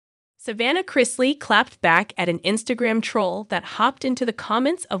Savannah Chrisley clapped back at an Instagram troll that hopped into the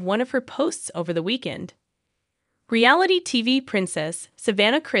comments of one of her posts over the weekend. Reality TV princess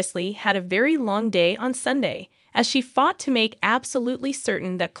Savannah Chrisley had a very long day on Sunday as she fought to make absolutely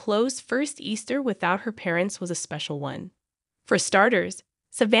certain that Chloe's first Easter without her parents was a special one. For starters,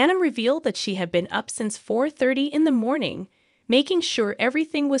 Savannah revealed that she had been up since 4:30 in the morning, making sure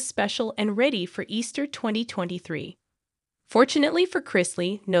everything was special and ready for Easter 2023. Fortunately for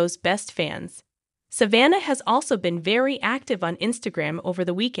Chrisley Knows best fans, Savannah has also been very active on Instagram over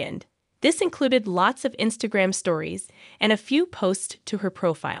the weekend. This included lots of Instagram stories and a few posts to her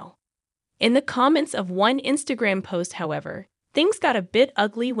profile. In the comments of one Instagram post, however, things got a bit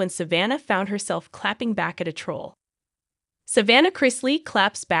ugly when Savannah found herself clapping back at a troll. Savannah Chrisley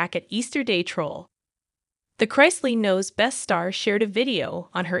claps back at Easter Day troll. The Chrisley Knows best star shared a video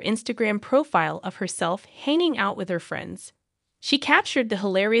on her Instagram profile of herself hanging out with her friends. She captured the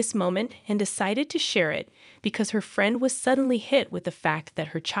hilarious moment and decided to share it because her friend was suddenly hit with the fact that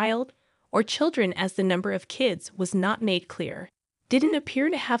her child, or children as the number of kids was not made clear, didn't appear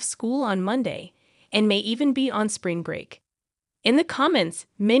to have school on Monday and may even be on spring break. In the comments,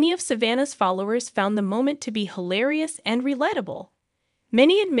 many of Savannah's followers found the moment to be hilarious and relatable.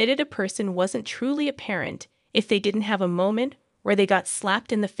 Many admitted a person wasn't truly a parent if they didn't have a moment where they got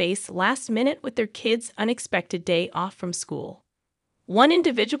slapped in the face last minute with their kids' unexpected day off from school. One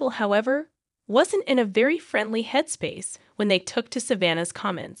individual, however, wasn't in a very friendly headspace when they took to Savannah's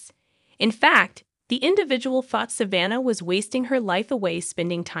comments. In fact, the individual thought Savannah was wasting her life away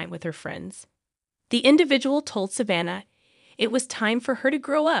spending time with her friends. The individual told Savannah it was time for her to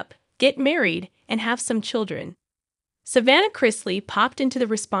grow up, get married, and have some children. Savannah Chrisley popped into the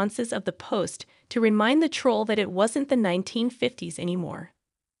responses of the post to remind the troll that it wasn't the 1950s anymore.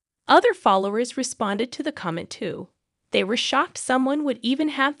 Other followers responded to the comment too. They were shocked someone would even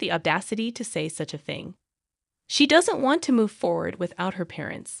have the audacity to say such a thing. She doesn't want to move forward without her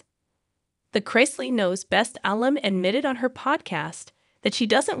parents. The Chrisley Knows best alum admitted on her podcast that she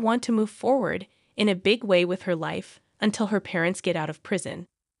doesn't want to move forward in a big way with her life until her parents get out of prison.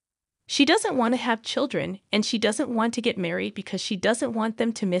 She doesn't want to have children, and she doesn't want to get married because she doesn't want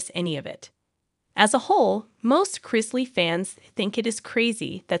them to miss any of it. As a whole, most Chrisley fans think it is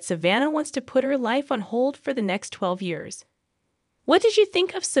crazy that Savannah wants to put her life on hold for the next 12 years. What did you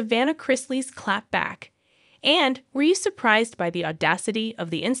think of Savannah Chrisley's clap back? And were you surprised by the audacity of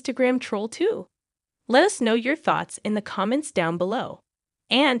the Instagram troll too? Let us know your thoughts in the comments down below.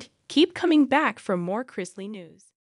 And keep coming back for more Chrisley news.